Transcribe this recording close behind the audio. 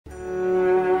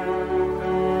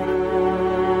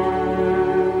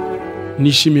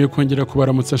Nishimiye kongera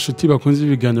kubaramutsa nshuti bakunze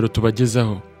ibiganiro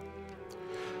tubagezaho.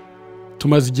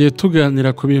 Tumaze igihe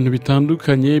tuganira ku bintu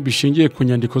bitandukanye bishingiye ku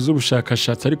nyandiko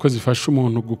z'ubushakashatsi ariko zifasha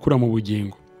umuntu gukura mu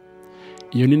bugingo.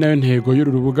 Iyo ni nayo ntego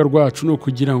y'uru rubuga rwacu, no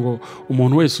kugira ngo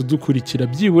umuntu wese udukurikira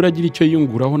byibura agira icyo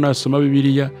yunguraho nasoma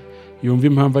Bibiliya, yumva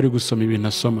impamvu ari gusoma ibintu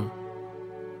asoma.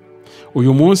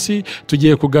 Uyu munsi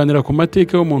tugiye kuganira ku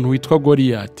mateka y'umuntu witwa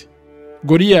Goriyati.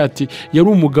 Goriyati yari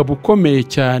umugabo ukomeye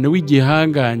cyane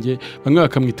w'igihangange, bamwe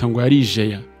bakamwita ngo yari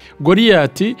Jeya.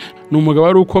 Goriyati ni umugabo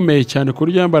wari ukomeye cyane ku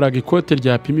buryo yambaraga ikote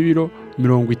ryapima ibiro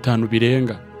 50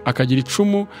 birenga, akagira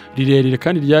icumu rirerire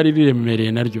kandi ryari riremereye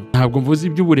naryo. Ntabwo mvuze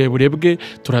iby'uburebure bwe,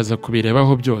 turaza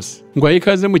kubirebaho byose. Ngo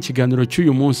ikaze mu kiganiro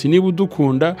cy'uyu munsi. Niba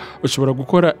udukunda ushobora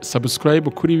gukora subscribe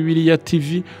kuri Bibiliya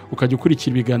TV ukajya ukurikira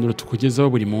ibiganiro tukugezaho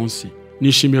buri munsi.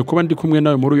 Nishimiye kuba ndi kumwe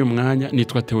nawe muri uyu mwanya.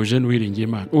 Nitwa Theogene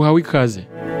Uwiringiyimana. Uhawe ikaze.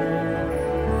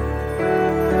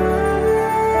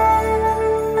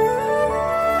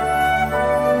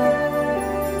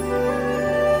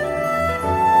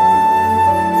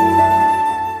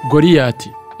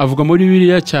 Goriyati avuga muri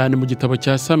Bibiliya cyane mu gitabo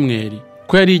cya Samweli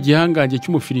ko yari igihangange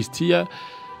cy'Umufilisitiya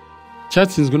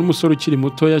cyatsinzwe n'umusore ukiri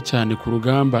mutoya cyane ku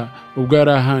rugamba ubwo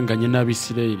yari ahanganye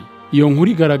n'Abisirayeli. Iyo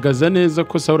nkuru igaragaza neza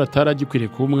ko Sawuli ataragikwiriye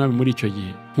kuba umwami muri icyo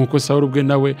gihe, nk'uko Sawuli ubwe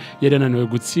nawe yari yananiwe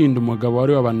gutsinda umugabo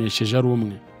wari wabanesheje ari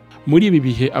umwe. Muri ibi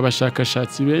bihe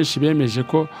abashakashatsi benshi bemeje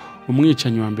ko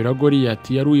umwicanyi wa mbere wa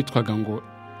Goriyati yari witwaga ngo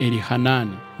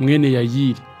Elihanani mwene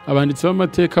Yayiri. Abanditsi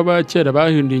b'amateka ba kera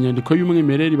bahinduye inyandiko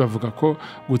y'umwimerere, bavuga ko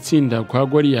gutsinda kwa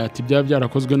Goriyati byaba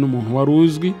byarakozwe n'umuntu wari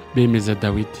uzwi, bemeza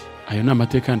Dawidi. Ayo ni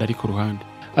amateka yandi ari ku ruhande,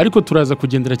 ariko turaza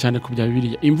kugendera cyane ku bya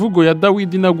Bibiliya. Imvugo ya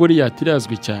Dawidi na Goriyati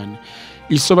irazwi cyane,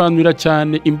 isobanura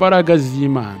cyane imbaraga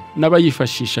z'Imana,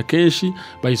 n'abayifashisha kenshi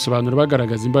bayisobanura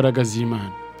bagaragaza imbaraga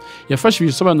z'Imana. Yafashe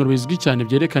ibisobanuro bizwi cyane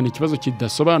byerekana ikibazo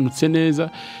kidasobanutse neza,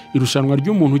 irushanwa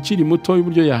ry'umuntu ukiri muto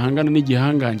y'uburyo yahangana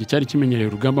n'igihangange cyari kimenyereye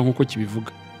urugamba nk'uko kibivuga.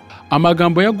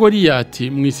 Amagambo ya Goriyati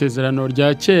mu isezerano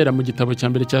rya kera mu gitabo cya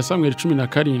mbere cya Samweli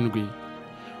 17,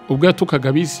 ubwo yatukaga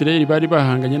Abisirayeli bari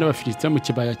bahanganye n'Abafilisitiya mu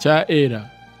kibaya cya Era.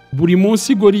 Buri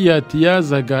munsi Goriyati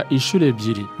yazaga inshuro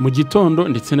ebyiri, mu gitondo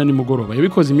ndetse na nimugoroba.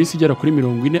 Yabikoze iminsi igera kuri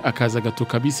 40, akaza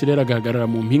agatuka Abisirayeli, agahagarara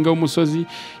mu mpinga y'umusozi.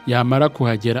 Yamara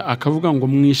kuhagera akavuga ngo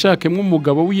mwishakemo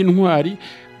umugabo w'intwari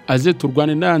aze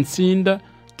turwane nantsinda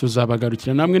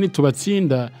tuzabagarukira, namwe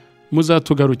nitubatsinda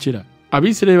muzatugarukira.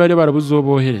 Abisirayeli bari barabuze uwo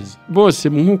bohereza. Bose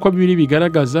nk'uko Bibiliya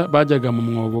bigaragaza bajyaga mu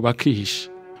mwobo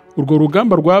bakihisha. Urwo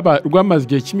rugamba rwamaze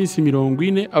igihe cy'iminsi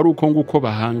 40 ari uko nguko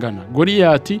bahangana.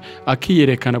 Goriyati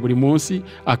akiyerekana buri munsi,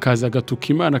 akaza agatuka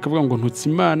Imana, akavuga ngo ntutse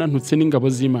Imana, ntutse n'ingabo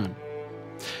z'Imana.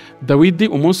 Dawidi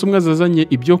umunsi umwe azazanye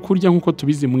ibyo kurya nk'uko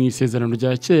tubizi mu isezerano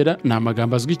rya kera, ni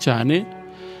amagambo azwi cyane.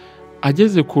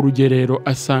 Ageze ku rugerero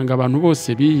asanga abantu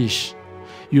bose bihishe.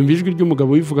 Yumva ijwi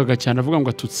ry'umugabo wivugaga cyane avuga ngo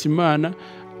atutse Imana,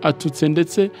 atutse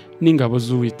ndetse n'ingabo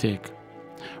z'Uwiteka.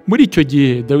 Muri icyo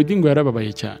gihe Dawidi ngo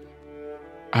yarababaye cyane,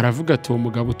 aravuga ati uwo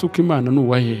mugabo utuka Imana ni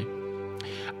uwahe?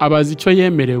 Abazi icyo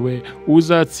yemerewe,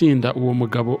 uzatsinda uwo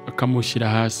mugabo akamushyira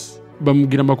hasi.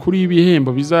 Bamubwira amakuru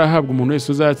y'ibihembo bizahabwa umuntu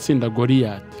wese uzatsinda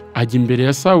Goriyati. Ajya imbere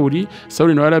ya Sawuli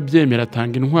nawe arabyemera,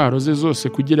 atanga intwaro ze zose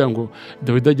kugira ngo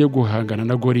Dawidi ajye guhangana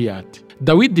na Goriyati.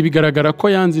 Dawidi bigaragara ko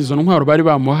yanze izo ntwaro bari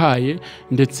bamuhaye,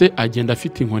 ndetse agenda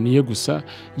afite inkoni ye gusa,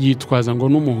 yitwaza ngo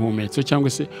n'umuhumetso cyangwa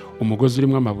se umugozi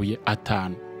urimo amabuye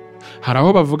 5. Hari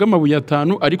aho bavuga amabuye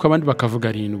 5 ariko abandi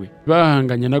bakavuga 7.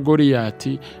 Bahanganye na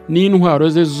Goriyati n'intwaro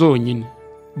ze zonyine.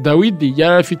 Dawidi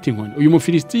yari afite inkoni. Uyu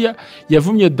Mufilisitiya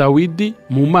yavumye Dawidi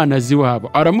mu mana ziwabo,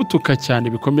 aramutuka cyane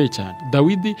bikomeye cyane.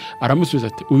 Dawidi aramusubiza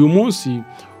ati uyu munsi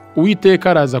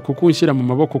Uwiteka araza kukunshyira mu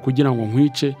maboko kugira ngo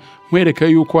nkwice, nkwereke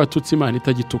yuko watutse Imana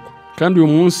itagitukwa. Kandi uyu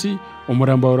munsi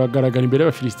umurambo wawe uragaragara imbere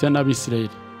y'Abafilisitiya n'Abisirayeli.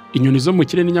 Inyoni zo mu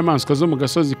kirere n'inyamaswa zo mu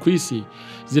gasozi ku isi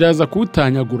ziraza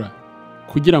kuwutanyagura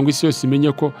kugira ngo isi yose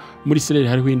imenye ko muri Isirayeli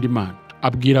hariho indi Mana.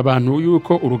 Abwira abantu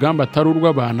yuko urugamba atari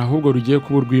urw'abantu ahubwo rugiye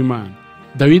kuba urw'Imana.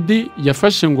 Dawidi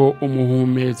yafashe ngo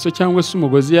umuhumetso cyangwa se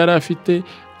umugozi yari afite,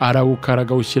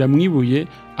 arawukaraga awushyira mu ibuye,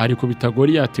 arikubita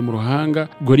Goriyati mu ruhanga.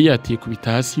 Goriyati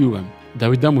yikubita hasi yubamye.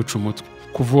 Dawidi amuca umutwe.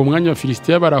 Kuva uwo mwanya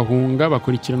Abafilisitiya barahunga,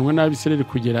 bakurikiranwa n'Abisirayeli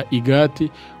kugera i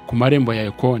Gati ku marembo ya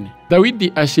Ekoni.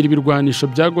 Dawidi ashyira ibirwanisho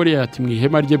bya Goriyati mu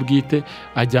ihema rye bwite,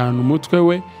 ajyana umutwe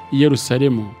we i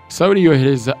Yerusalemu. Sawuli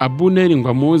yohereza Abuneri ngo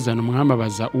amuzane, umwami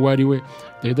abaza uwo ari we.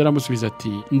 Dawidi aramusubiza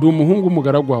ati ndi umuhungu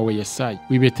w'umugaragu wawe Yesayi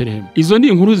w'i Betelehemu. Izo ni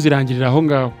inkuru zirangirira aho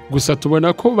ngaho. Gusa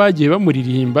tubona ko bagiye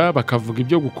bamuririmba, bakavuga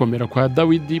ibyo gukomera kwa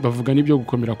Dawidi, bavuga n'ibyo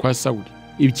gukomera kwa Sawuli.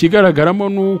 ikigaragaramo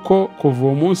nuko kuva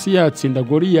uwo munsi yatsinda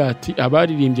Goriyati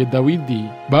abaririmbye Dawidi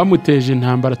bamuteje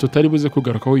intambara tutari buze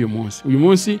kugarukaho uyu munsi. Uyu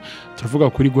munsi turavuga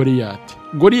kuri Goriyati.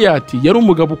 Goriyati yari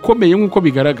umugabo ukomeye nk'uko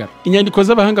bigaragara. Inyandiko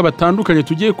z'abahanga batandukanye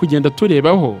tugiye kugenda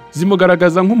turebaho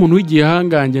zimugaragaza nk'umuntu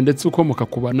w'igihangange ndetse ukomoka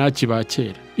ku banaki ba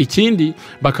kera. Ikindi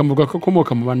bakamuvuga ko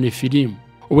akomoka mu banefilimu.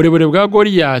 Uburebure bwa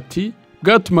Goriyati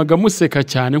bwatumaga museka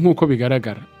cyane nk'uko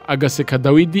bigaragara, agaseka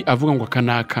Dawidi avuga ngo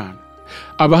akanakana.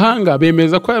 Abahanga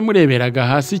bemeza ko yamureberaga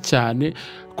hasi cyane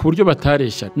ku buryo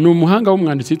batareshya. Ni umuhanga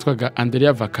w'umwanditsi witwaga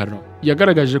Andrea Vaccaro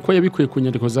yagaragaje ko yabikuye ku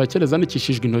nyandiko za kera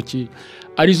zandikishijwe intoki,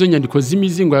 arizo nyandiko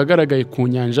z'imizingo yagaragaye ku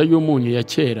nyanja y'umunyu ya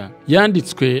kera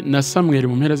yanditswe na Samuel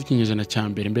mu mpera z'ikinyejana cya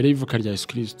mbere y'ivuka rya Yesu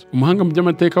Kristo. Umuhanga mu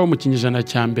by'amateka wo mu kinyejana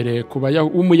cya mbere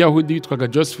w'umuyahudi witwaga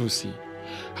Josephus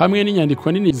hamwe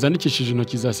n'inyandiko nini zandikishije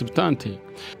intoki za Septante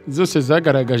zose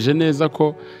zagaragaje neza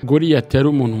ko Goriyati yari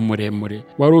umuntu muremure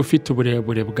wari ufite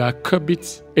uburebure bwa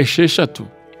kabiti 6.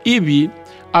 Ibi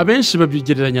abenshi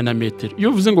babigereranya na metero. Iyo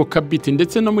uvuze ngo kabiti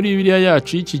ndetse no muri Bibiliya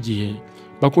yacu y'iki gihe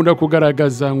bakunda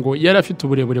kugaragaza ngo yari afite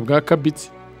uburebure bwa kabiti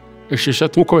 6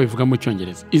 nk'uko babivuga mu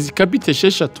Cyongereza. Izi kabiti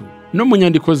 6 no mu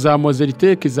nyandiko za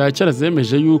Mozeliteki za kera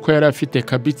zemeje yuko yari afite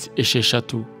kabiti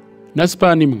 6 na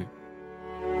span imwe.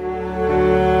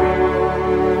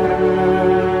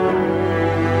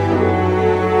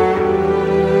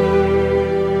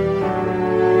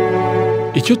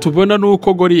 Icyo tubona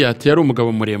nuko Goriyati yari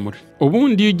umugabo muremure.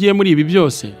 Ubundi iyo ugiye muri ibi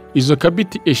byose, izo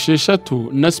kabiti 6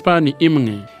 na span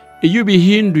imwe, iyo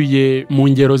bihinduye mu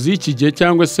ngero z'iki gihe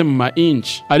cyangwa se mu ma-inch,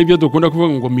 ari byo dukunda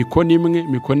kuvuga ngo mikono imwe,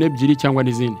 mikono ebyiri cyangwa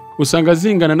n'izindi, usanga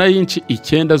zingana na inch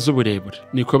 9 z'uburebure,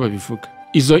 niko babivuga.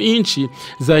 Izo inch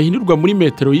zahindurwa muri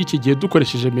metero y'iki gihe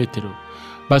dukoresheje metero,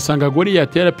 basanga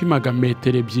Goriyati yarapimaga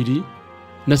metero 2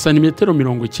 na santimetero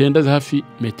 90 hafi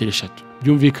metero 3.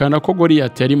 Byumvikana ko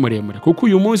Goriyati yari muremure kuko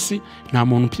uyu munsi nta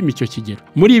muntu upima icyo kigero.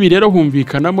 Muri ibi rero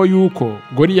humvikanamo yuko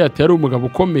Goriyati yari umugabo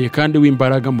ukomeye kandi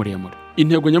w'imbaraga muremure.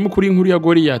 Intego nyamukuru y'inkuru ya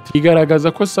Goriyati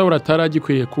igaragaza ko Sawuli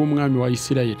ataragikwiriye kuba umwami wa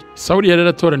Isirayeli. Sawuli yari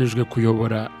yaratoranijwe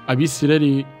kuyobora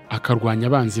Abisirayeli akarwanya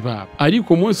abanzi babo,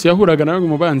 ariko umunsi yahuraga na bamwe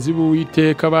mu banzi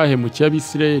b'Uwiteka bahemukiye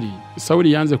Abisirayeli,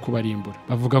 Sawuli yanze kubarimbura.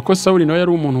 Bavuga ko Sawuli nawe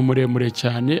yari umuntu muremure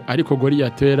cyane, ariko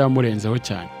Goriyati yari amurenzeho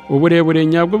cyane. Uburebure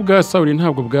nyabwo bwa Sawuli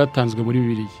ntabwo bwatanzwe muri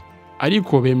Bibiliya,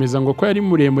 ariko bemeza ngo ko yari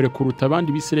muremure kuruta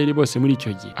abandi Bisirayeli bose muri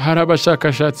icyo gihe. Hari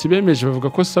abashakashatsi bemeje bavuga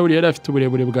ko Sawuli yari afite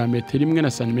uburebure bwa metero 1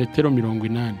 na santimetero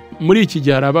 80. Muri iki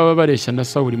gihe ababa bareshya na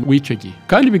Sawuli w'icyo gihe,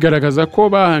 kandi bigaragaza ko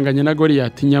bahanganye na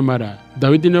Goriyati, nyamara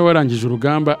Dawidi nawe warangije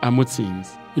urugamba amutsinze.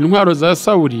 Intwaro za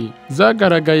Sawuli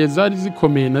zagaragaye zari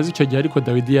zikomeye na z'icyo gihe, ariko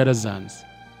Dawidi yarazanze.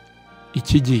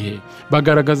 Iki gihe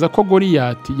bagaragaza ko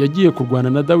Goriyati yagiye kurwana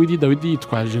na Dawidi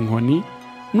yitwaje inkoni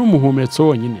n'umuhumetso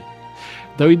wonyine.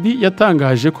 Dawidi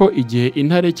yatangaje ko igihe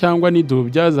intare cyangwa n'idubu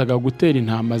byazaga gutera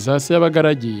intama za se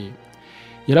y'abagaragiye,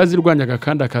 yarazirwanyaga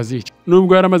kandi akazica.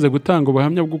 Nubwo yaramaze gutanga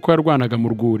ubuhamya bw'uko yarwanaga mu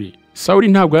rwuri, Sawuli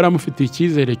ntabwo yari amufitiye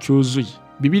icyizere cyuzuye.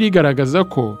 Bibiliya igaragaza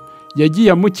ko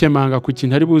yagiye amukemanga ku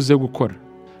kintu ari buze gukora.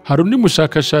 Hari undi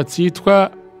mushakashatsi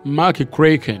yitwa Mark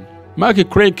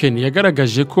Kraken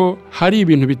yagaragaje ko hari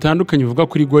ibintu bitandukanye bivuga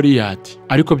kuri Goriyati,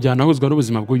 ariko byanahuzwa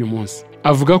n'ubuzima bw'uyu munsi.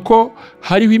 Avuga ko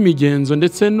hariho imigenzo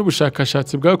ndetse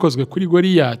n'ubushakashatsi bwakozwe kuri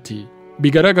Goriyati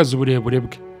bigaragaza uburebure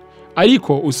bwe,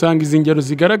 ariko usanga izi ngero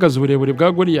zigaragaza uburebure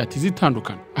bwa Goriyati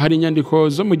zitandukana. Hari inyandiko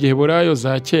zo mu Giheburayo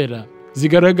za kera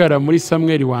zigaragara muri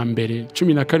Samweli wa mbere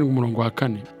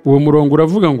 17:4. Uwo murongo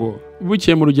uravuga ngo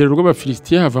bukiye mu rugero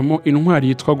rw'Abafilisitiya havamo intwari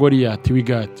yitwa Goriyati w'i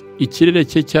Gati. Ikirere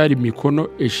cye cyari mikono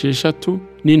 6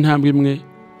 n'intambwe imwe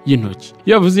y'intoki.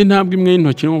 Yavuze intambwe imwe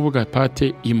y'intoki no kuvuga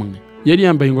pate imwe. Yari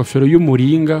yambaye ingofero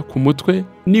y'umuringa ku mutwe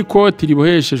n'ikoti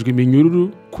riboheshejwe iminyururu,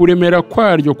 kuremera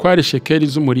kwaryo kwari shekeli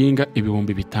z'umuringa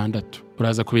 6,000.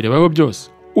 Uraza kubirebaho byose.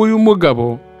 Uyu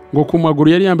mugabo ngo ku maguru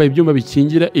yari yambaye ibyuma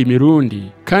bikingira imirundi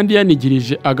kandi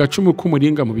yanigirije agacumu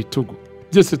k'umuringa mu bitugu.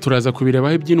 Byose turaza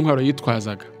kubirebaho iby'intwaro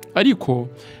yitwazaga, ariko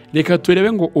reka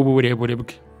turebe ngo ubu burebure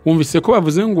bwe. Wumvise ko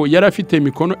bavuze ngo yari afite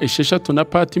mikono 6 na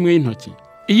pati imwe y'intoki.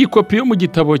 Iyi kopi yo mu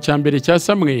gitabo cya mbere cya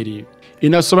Samweli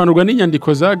inasobanurwa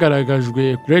n'inyandiko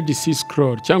zagaragajwe Red Sea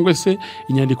Scroll cyangwa se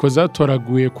inyandiko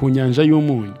zatoraguye ku nyanja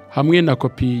y'umunyu, hamwe na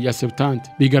kopi ya Septante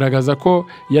bigaragaza ko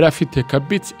yari afite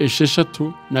kabiti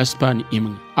 6 na span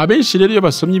imwe. Abenshi rero iyo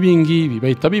basomye ibingibi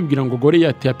bahita bibwira ngo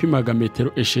Goriyati yapimaga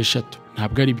metero 6.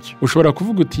 Ntabwo ari byo. Ushobora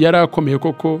kuvuga uti yari akomeye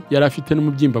koko, yari afite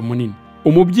n'umubyimba munini.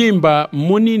 Umubyimba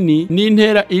munini ni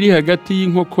intera iri hagati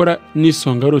y'inkokora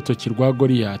n'isonga y'urutoki rwa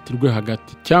Goriyati rwe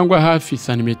hagati, cyangwa hafi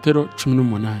santimetero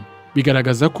 18.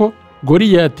 Bigaragaza ko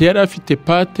Goriyati yari afite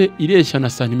pate ireshya na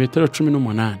santimetero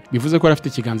 18, bivuze ko yari afite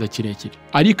ikiganza kirekire.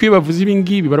 Ariko iyo bavuze ibi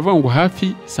ngibi baravuga ngo hafi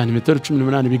santimetero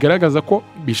 18, bigaragaza ko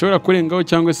bishobora kurengaho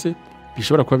cyangwa se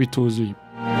bishobora kuba bituzuye.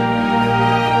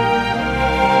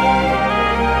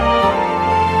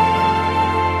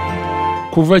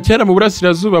 Kuva kera mu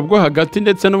burasirazuba bwo hagati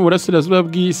ndetse no mu burasirazuba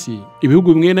bw'isi,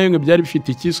 ibihugu bimwe na bimwe byari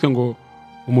bifite icyiswe ngo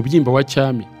umubyimba wa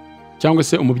cyami cyangwa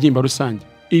se umubyimba rusange.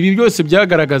 Ibi byose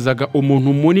byagaragazaga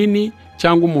umuntu munini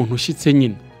cyangwa umuntu ushyitse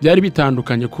nyine. Byari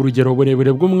bitandukanye ku rugero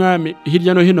uburebure bw'umwami,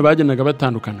 hirya no hino bagenaga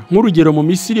batandukana. Nk'urugero mu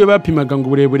Misiri yo bapimaga ngo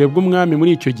uburebure bw'umwami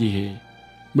muri icyo gihe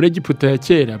muri Egiputa ya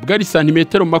kera bwari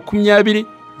santimetero 20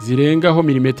 zirengaho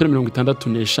milimetero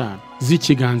 65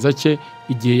 z'ikiganza cye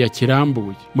igihe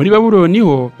yakirambuye. Muri Babuloni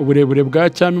ho uburebure bwa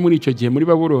cyami muri icyo gihe muri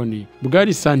Babuloni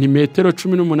bwari santimetero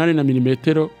 18 na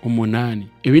milimetero 8.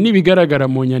 Ibi ni bigaragara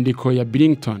mu nyandiko ya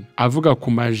Billington avuga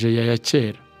ku majeya ya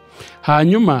kera.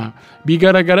 Hanyuma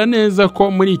bigaragara neza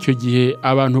ko muri icyo gihe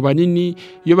abantu banini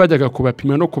iyo bajyaga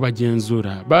kubapima no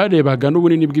kubagenzura barebaga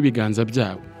n'ubunini bw'ibiganza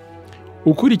byabo.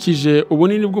 Ukurikije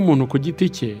ubunini bw'umuntu ku giti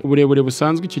cye, uburebure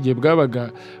busanzwe icyo gihe bwabaga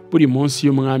buri munsi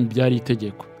y'umwami, byari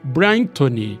itegeko.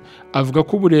 Billington avuga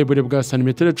ko uburebure bwa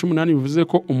santimetero 18 bivuze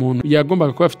ko umuntu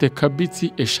yagombaga kuba afite kabitsi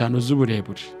 5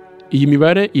 z'uburebure. Iyi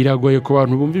mibare iragoye ku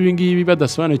bantu bumva ibi ngibi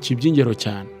badasobanukiwe iby'ingero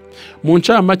cyane. Mu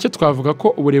ncamake twavuga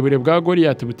ko uburebure bwa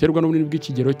Goriyati buterwa n'ubunini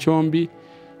bw'ikigero cyombi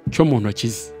cyo mu ntoki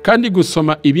ze. Kandi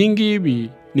gusoma ibi ngibi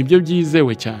nibyo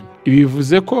byizewe cyane. Ibi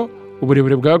bivuze ko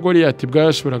uburebure bwa Goriyati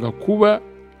bwashoboraga kuba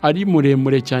ari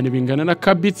muremure cyane bingana na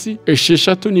kabitsi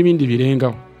 6 n'ibindi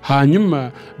birengaho.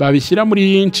 Hanyuma babishyira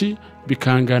muri inci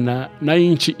bikangana na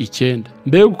inci 9.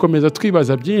 Mbere gukomeza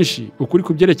twibaza byinshi ukuri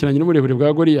kubyerekeranye n'uburebure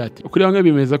bwa Goriyati, ukuri bamwe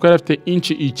bimeza ko yari afite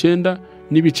inci 9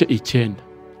 n'ibice 9.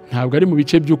 Ntabwo ari mu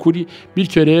bice by'ukuri,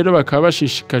 bityo rero bakaba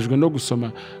bashishikajwe no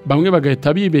gusoma. Bamwe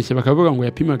bagahita bibeshya bakavuga ngo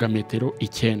yapimaga metero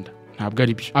 9. Ntabwo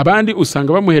ari byo. Abandi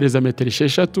usanga bamuhereza metero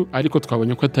 6, ariko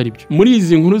twabonye ko atari byo. Muri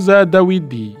izi nkuru za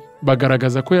Dawidi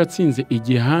bagaragaza ko yatsinze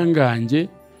igihangange,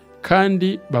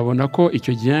 kandi babona ko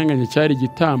icyo gihangange cyari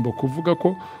igitambo, kuvuga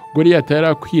ko Goriyati yari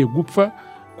akwiye gupfa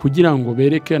kugira ngo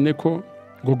berekane ko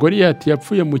ngo Goriyati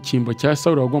yapfuye mu cyimbo cya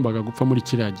Sawuli wagombaga gupfa muri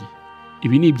kiriya gihe.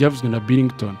 Ibi ni ibyavuzwe na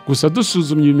Billington. Gusa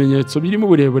dusuzumye ibimenyetso birimo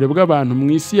uburebure bw'abantu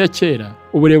mu isi ya kera,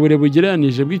 uburebure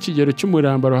bugereranije bw'ikigero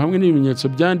cy'umurambaro hamwe n'ibimenyetso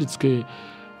byanditswe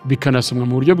bikanasomwa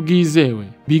mu buryo bwizewe,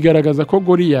 bigaragaza ko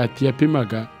Goriyati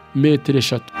yapimaga metero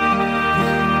 3.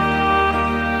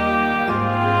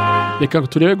 Reka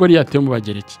turebe Goriyati yo mu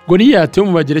Bagereki. Goriyati yo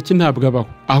mu Bagereki ntabwo abaho,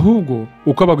 ahubwo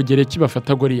uko Abagereki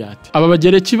bafata Goriyati. Aba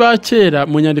Bagereki ba kera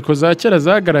mu nyandiko za kera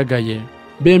zagaragaye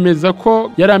bemeza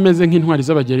ko yari ameze nk'intwari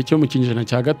z'Abagereki yo mu kinyejana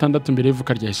cya 6 mbere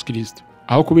y'ivuka rya Yesu Kristo,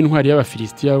 aho kuba intwari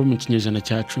y'Abafilisitiya bo mu kinyejana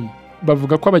cya 10.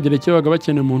 Bavuga ko Abagereki babaga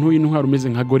bakeneye umuntu w'intwari umeze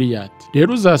nka Goriyati.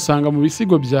 Rero uzasanga mu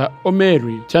bisigo bya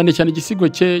Omeri, cyane cyane igisigo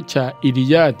cye cya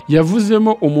Iliyadi,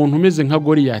 yavuzemo umuntu umeze nka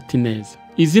Goriyati neza.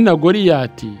 Izina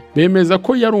Goriyati bemeza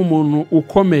ko yari umuntu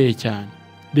ukomeye cyane.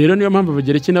 Rero niyo mpamvu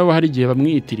Abagereki nabo hari igihe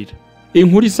bamwiyitirira.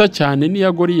 Inkuru isa cyane ni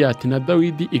ya Goriyati na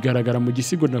Dawidi igaragara mu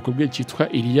gisigo nakubwiye cyitwa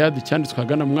Iliyadi, cyanditswe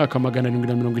agana mu mwaka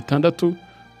 760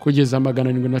 kugeza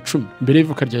 710 mbere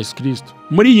y'ivuka rya Yesu Kristo.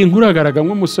 Muri iyi nkuru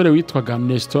hagaragamwe umusore witwaga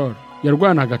Nestor,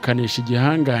 yarwanaga kanesha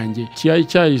igihangange cyari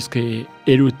cyariswe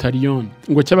Eleutharion,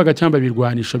 ngo cyabaga cyamba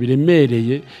birwanisho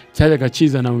biremereye, cyajyaga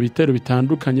kizana mu bitero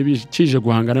bitandukanye kije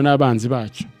guhangana n'abanzi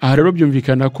bacu. Aha rero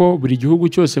byumvikana ko buri gihugu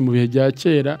cyose mu bihe bya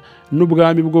kera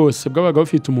n'ubwami bwose bwabaga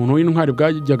bufite umuntu w'intwari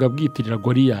bwajyaga bwitirira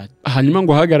Goriyati. Hanyuma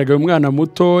ngo hagaragaye umwana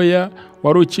mutoya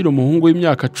wari ukiri umuhungu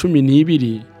w'imyaka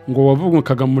 12 ngo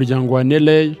wavugukaga mu muryango wa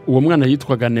Nerey. Uwo mwana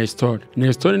yitwaga Nestor.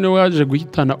 Nestor niwe waje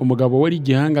guhitana umugabo wari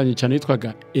igihanganye cyane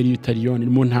yitwaga Eleutharion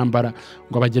mu ntambara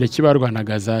ngo Abagereki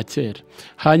barwanaga za kera.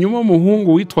 Hanyuma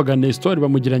umuhungu witwaga Nestor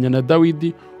bamugiranya na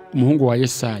Dawidi, umuhungu wa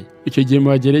Yesayi. Icyo gihe mu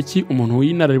Bagereki umuntu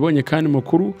w'inararibonye kandi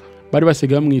mukuru bari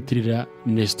basigaye bamwitirira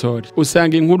Nestor.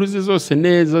 Usanga inkuru ze zose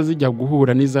neza zijya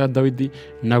guhura n'iza Dawidi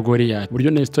na Goriyati.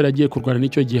 Buryo Nestor yagiye kurwana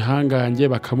n'icyo gihangange,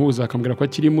 bakamubuza akambwira ko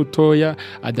akiri mutoya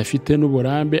adafite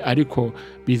n'uburambe, ariko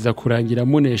biza kurangira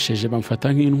munesheje,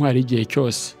 bamfata nk'intwari igihe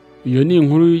cyose. Iyo ni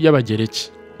inkuru y'Abagereki.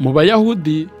 Mu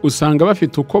Bayahudi usanga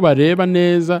bafite uko bareba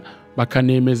neza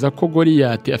bakanemeza ko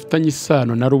Goriyati afitanye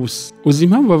isano na Rusi. Uzi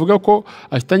impamvu bavuga ko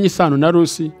afitanye isano na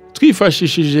Rusi?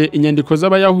 Twifashishije inyandiko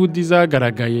z'Abayahudi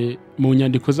zagaragaye mu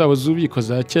nyandiko zabo z'ububiko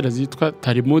za kera zitwa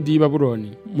Talimudi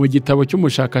y'Ibabuloni, mu gitabo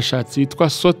cy'umushakashatsi witwa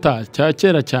Sota cya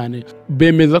kera cyane,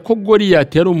 bemeza ko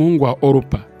Goriyati yari umuhungu wa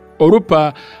Orupa.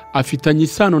 Orupa afitanye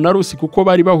isano na Rusi kuko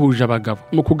bari bahuje abagabo.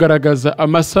 Mu kugaragaza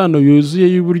amasano yuzuye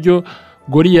y'uburyo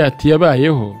Goriyati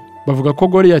yabayeho, bavuga ko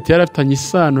Goriyati yarafitanye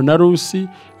isano na Rusi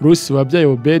wabyaye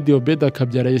Obedi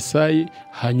akabyara Yesayi,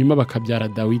 hanyuma bakabyara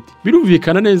Dawidi.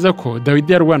 Birumvikana neza ko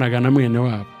Dawidi yarwanaga na mwene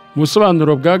wabo. Mu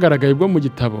busobanuro bwagaragaye bwo mu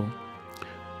gitabo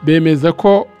bemeza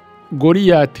ko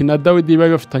Goriyati na Dawidi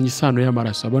bari bafitanye isano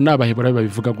y'amaraso. Abo ni Abaheburayo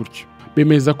babivuga gutyo.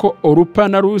 Bemeza ko Orupa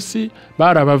na Rusi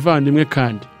bari abavandimwe,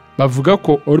 kandi bavuga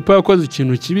ko Orupa yakoze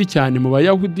ikintu kibi cyane mu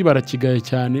Bayahudi, barakigaye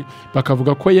cyane,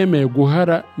 bakavuga ko yemeye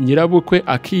guhara nyirabukwe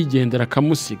akigendera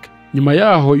akamusiga. Nyuma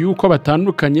yaho yuko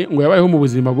batandukanye ngo yabayeho mu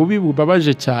buzima bubi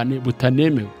bubabaje cyane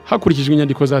butanemewe. Hakurikijwe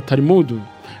inyandiko za Talmud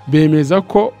bemeza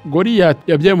ko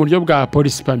Goriyati yabyaye mu buryo bwa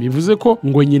polisipami, bivuze ko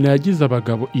ngo nyina yagize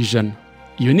abagabo 100.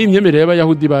 Iyo ni imyemerere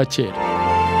y'Abayahudi ba kera.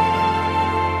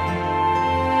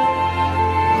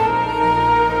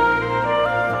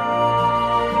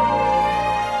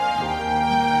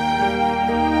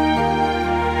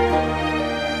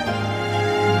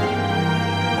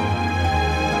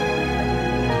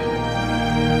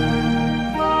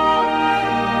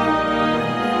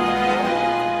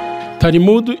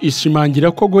 Talmud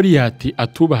ishimangira ko Goriyati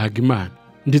atubahaga Imana,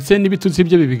 ndetse n'ibitutsi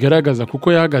bye bibigaragaza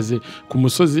kuko yahagaze ku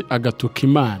musozi agatuka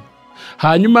Imana.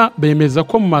 Hanyuma bemeza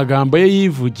ko mu magambo ye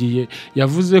yivugiye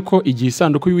yavuze ko igihe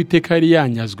isanduku y'Uwiteka yari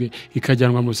yanyazwe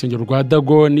ikajyanwa mu rusengero rwa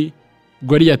Dagoni,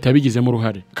 Goriyati yabigizemo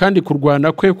uruhare. Kandi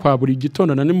kurwana kwe kwa buri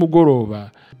gitondo na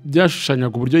nimugoroba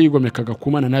byashushanyaga uburyo yigomekaga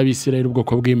ku Mana n'Abisirayeli,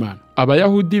 ubwoko bw'Imana.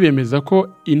 Abayahudi bemeza ko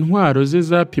intwaro ze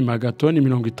zapimaga toni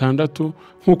 60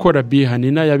 nk'uko Rabbi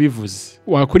Hanina yabivuze.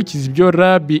 Wakurikiza ibyo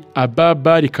Rabbi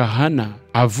Ababari Kahana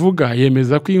avuga,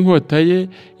 yemeza ko inkota ye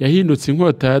yahindutse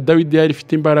inkota ya Dawidi yari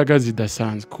ifite imbaraga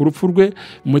zidasanzwe. Ku rupfu rwe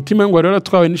umutima ngo rero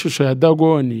atwawe n'ishusho ya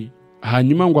Dagoni,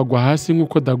 hanyuma ngo agwa hasi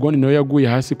nk'uko Dagoni nawe yaguye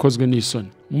hasi ikozwe n'isoni.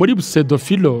 Muri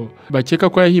Pseudofilo bakeka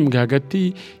ko yahimbwe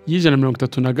hagati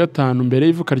y'135 mbere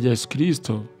y'ivuka rya Yesu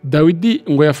Kristo. Dawidi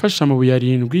ngo yafashe amabuye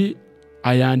 7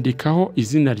 ayandikaho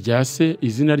izina rya se,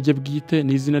 izina rye bwite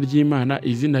n'izina ry'Imana,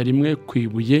 izina rimwe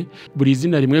kwibuye, buri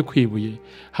izina rimwe kwibuye.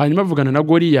 Hanyuma avugana na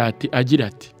Goriyati agira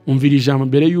ati, umvira ijambo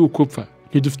mbere y'uko upfa.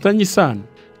 Ntidufitanye isano,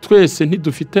 twese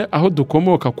ntidufite aho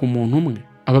dukomoka ku muntu umwe.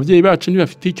 Ababyeyi bacu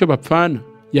ntibafite icyo bapfana.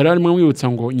 Yararimo mwibutsa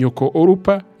ngo nyoko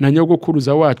Orupa na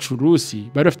nyogokuruza wacu Rusi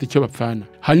bari bafite icyo bapfana.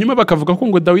 Hanyuma bakavuga ko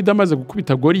ngo Dawidi amaze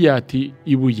gukubita Goriyati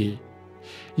ibuye,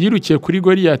 yirukiye kuri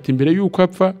Goriyati mbere y'uko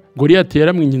apfa. Goriyati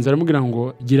yaramwinginze aramubwira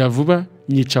ngo gira vuba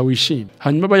nyica wishime.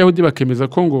 Hanyuma Abayahudi bakemeza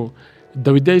ko ngo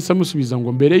Dawidi yahise amusubiza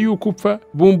ngo mbere y'uko upfa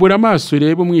bumbura amaso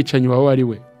urebe umwicanyi wawe ari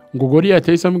we. Ngo Goriyati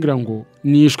yahise amubwira ngo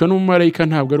nishwe n'umumarayika,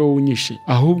 ntabwo ari wowe unyishe,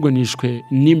 ahubwo nishwe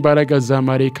n'imbaraga za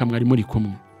marayika mwari muri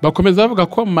kumwe. Bakomeza bavuga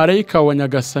ko marayika wa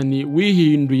Nyagasani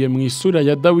wihinduye mu isura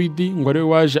ya Dawidi ngo ari we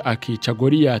waje akica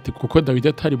Goriyati, kuko Dawidi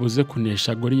atari buze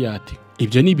kunesha Goriyati.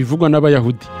 Ibyo ni ibivugwa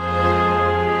n'Abayahudi.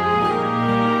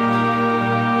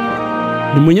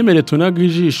 Nimunyemere tunaga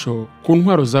ijisho ku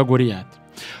ntwaro za Goriyati.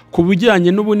 Ku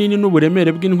bijyanye n'ubunini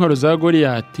n'uburemere bw'intwaro za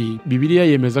Goriyati, Bibiliya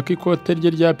yemeza ko ikote rye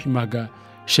ryapimaga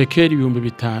shekeli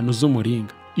 5,000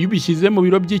 z'umuringa. Iyo bishyize mu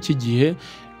biro by'iki gihe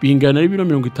bingana n'ibiro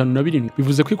 57.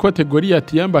 Bivuze ko ikote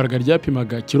Goriyati yambaraga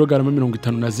ryapimaga kilograma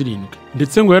 57.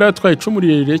 Ndetse ngo yari atwaye icumu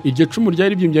rirerire. Iryo cumu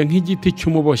ryari ribyimbye nk'igiti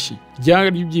cy'umuboshyi, ryari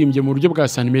ribyimbye mu buryo bwa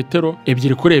santimetero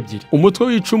 2 kuri 2. Umutwe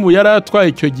w'icumu yari atwaye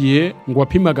icyo gihe ngo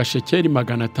wapimaga shekeli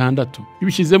 600.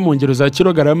 Ibishyize mu ngero za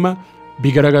kilograma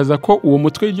bigaragaza ko uwo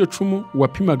mutwe w'iryo cumu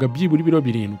wapimaga byibura ibiro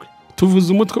 7.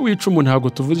 Tuvuze umutwe w'icumu, ntabwo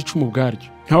tuvuze icumu bwaryo.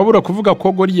 Ntawabura kuvuga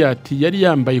ko Goriyati yari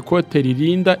yambaye ikote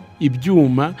ririnda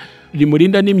ibyuma,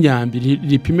 rimurinda n'imyambi,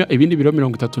 ripima ibindi biro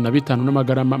 35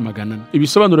 n'amagarama 400.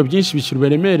 Ibisobanuro byinshi bishyira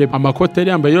uburemere amakote yari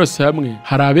yambaye yose hamwe.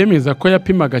 Hari abemeza ko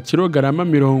yapimaga kilograma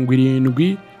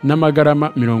 70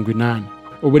 n'amagarama 80.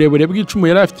 Uburebure bw'icumu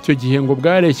yari afite icyo gihe ngo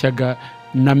bwareshyaga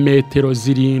na metero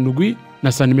 7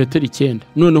 na santimetero 9.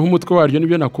 Noneho umutwe waryo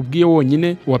nibyo nakubwiye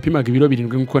wonyine wapimaga ibiro 7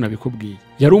 nk'uko nabikubwiye.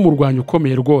 Yari umurwanyi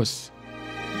ukomeye rwose.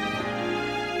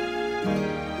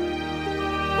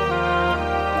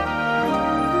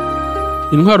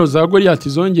 Intwaro za Goriyati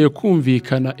zongeye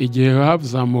kumvikana igihe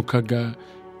hazamukaga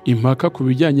impaka ku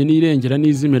bijyanye n'irengera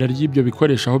n'izimira ry'ibyo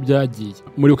bikoresho aho byagiye.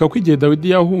 Muribuka ko igihe Dawidi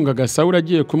yahungaga Sawuli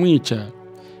agiye kumwica,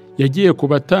 yagiye ku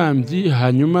batambyi,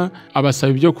 hanyuma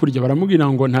abasaba ibyo kurya. Baramubwira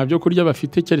ngo nta byo kurya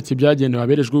bafite keretse ibyagenewe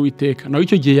aberejwe Uwiteka. Nawe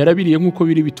icyo gihe yarabiriye nk'uko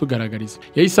biri bitugaragariza.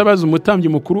 Yahise abaza umutambyi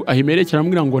mukuru Ahimeleki,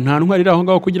 aramubwira ngo nta ntwari iri aho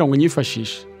ngaho kugira ngo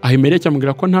nyifashishe. Ahimeleki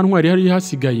amubwira ko nta ntwari ihari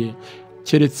hasigaye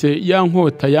keretse ya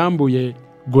nkota yambuye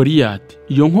Goriyati.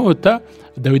 Iyo nkota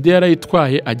Dawidi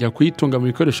yarayitwaye ajya kuyitunga mu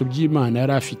bikoresho by'Imana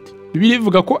yari afite. Bibiliya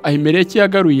ivuga ko Ahimeleki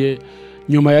yagaruye,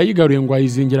 nyuma yayigaruye ngo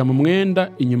ayizingira mu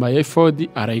mwenda inyuma ya efodi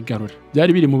arayigarura.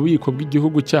 Byari biri mu bubiko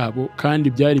bw'igihugu cyabo, kandi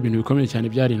byari ibintu bikomeye cyane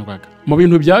byarindwaga. Mu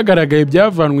bintu byagaragaye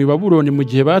byavanwe i Babuloni mu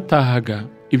gihe batahaga,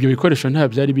 ibyo bikoresho nta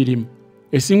byari birimo.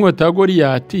 Ese inkota ya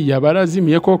Goriyati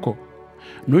yabarazimiye koko?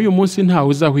 N'uyu munsi ntawe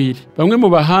uzi aho iri. Bamwe mu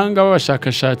bahanga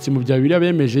b'abashakashatsi mu bya Bibiliya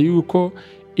bemeje yuko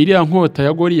iriya nkota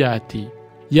ya Goriyati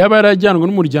yaba yarajyanwe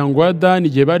n'umuryango wa Dani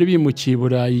igihe bari bimukiye i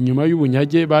Burayi nyuma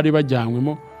y'ubunyage bari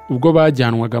bajyanwemo ubwo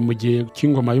bajyanwaga mu gihe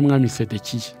cy'ingoma y'umwami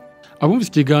Sedekiya.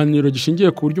 Abumvise ikiganiro gishingiye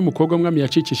ku buryo umukobwa w'umwami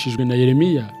yacikishijwe na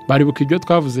Yeremiya baribuka ibyo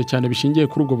twavuze cyane bishingiye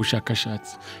kuri ubwo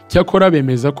bushakashatsi. Cyakora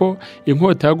bemeza ko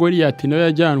inkota ya Goriyati nayo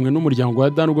yajyanwe n'umuryango wa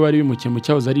Dani ubwo bari bimukiye mu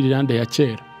cyahoze ari Irlande ya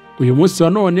kera. Uyu munsi wa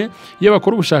none iyo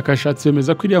bakora ubushakashatsi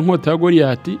bemeza ko iriya nkota ya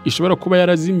Goriyati ishobora kuba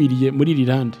yarazimiriye muri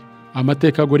Irlande.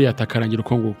 Amateka ya Goriyati akarangira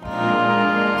uko nguko.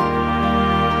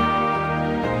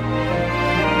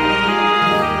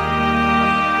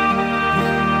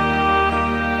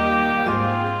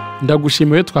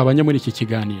 Ndagushimiye twabanye muri iki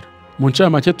kiganiro. Mu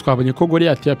ncamake twabonye ko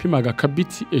Goriyati yapimaga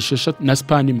kabiti 6 na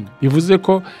span imwe. Bivuze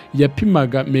ko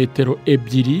yapimaga metero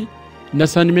 2 na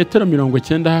santimetero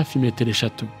 90 hafi metero 3.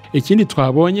 Ikindi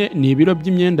twabonye ni ibiro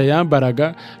by'imyenda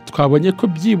yambaraga. Twabonye ko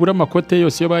byibura amakote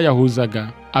yose yo bayahuzaga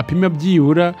apima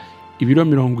byibura ibiro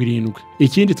 70.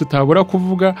 Ikindi tutabura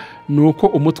kuvuga nuko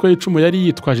umutwe w'icumu yari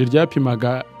yitwaje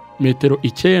ryapimaga metero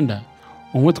 9.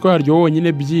 Umutwe waryo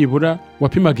wonyine byibura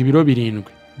wapimaga ibiro 7.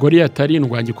 Goriyati ari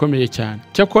indwanyi ikomeye cyane.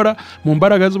 Cyakora mu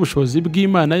mbaraga z'ubushobozi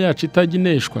bw'Imana yacu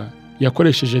itagineshwa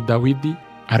yakoresheje Dawidi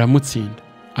aramutsinda.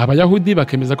 Abayahudi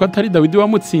bakemeza ko atari Dawidi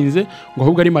wamutsinze ngo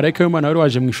ahubwo ari marayika w'Imana wari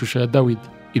waje mu ishusho ya Dawidi.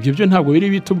 Ibyo byo ntabwo biri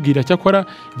bitubwira, cyakora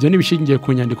ibyo nibishingiye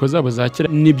ku nyandiko zabo za kera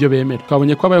nibyo bemera.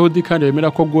 Twabonye ko Abayahudi kandi bemera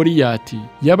ko Goriyati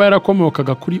yaba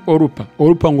yarakomokaga kuri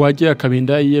Orupa ngo wagiye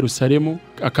akabinda i Yerusalemu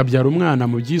akabyara umwana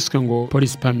mu byiswe ngo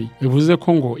Polispami. Bivuze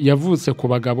ko ngo yavutse ku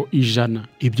bagabo 100.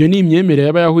 Ibyo ni imyemerere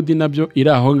y'Abayahudi nabyo iri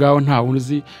aho ngaho nta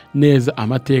uzi neza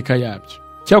amateka yabyo.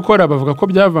 Cyakora bavuga ko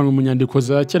byavanywe mu nyandiko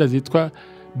za kera zitwa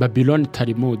Babylon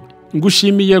Talmud.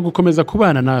 Ngushimiye gukomeza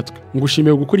kubana natwe.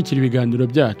 Ngushimiye gukurikira ibiganiro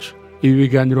byacu. Ibi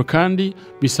biganiro kandi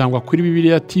bisangwa kuri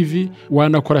Bibiliya TV.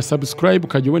 Wanakora subscribe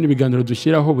ukajya ubona ibiganiro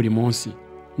dushyiraho buri munsi.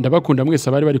 Ndabakunda mwese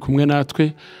abari bari kumwe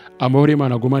natwe. Amahoro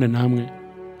y'Imana agumane namwe.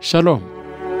 Shalom.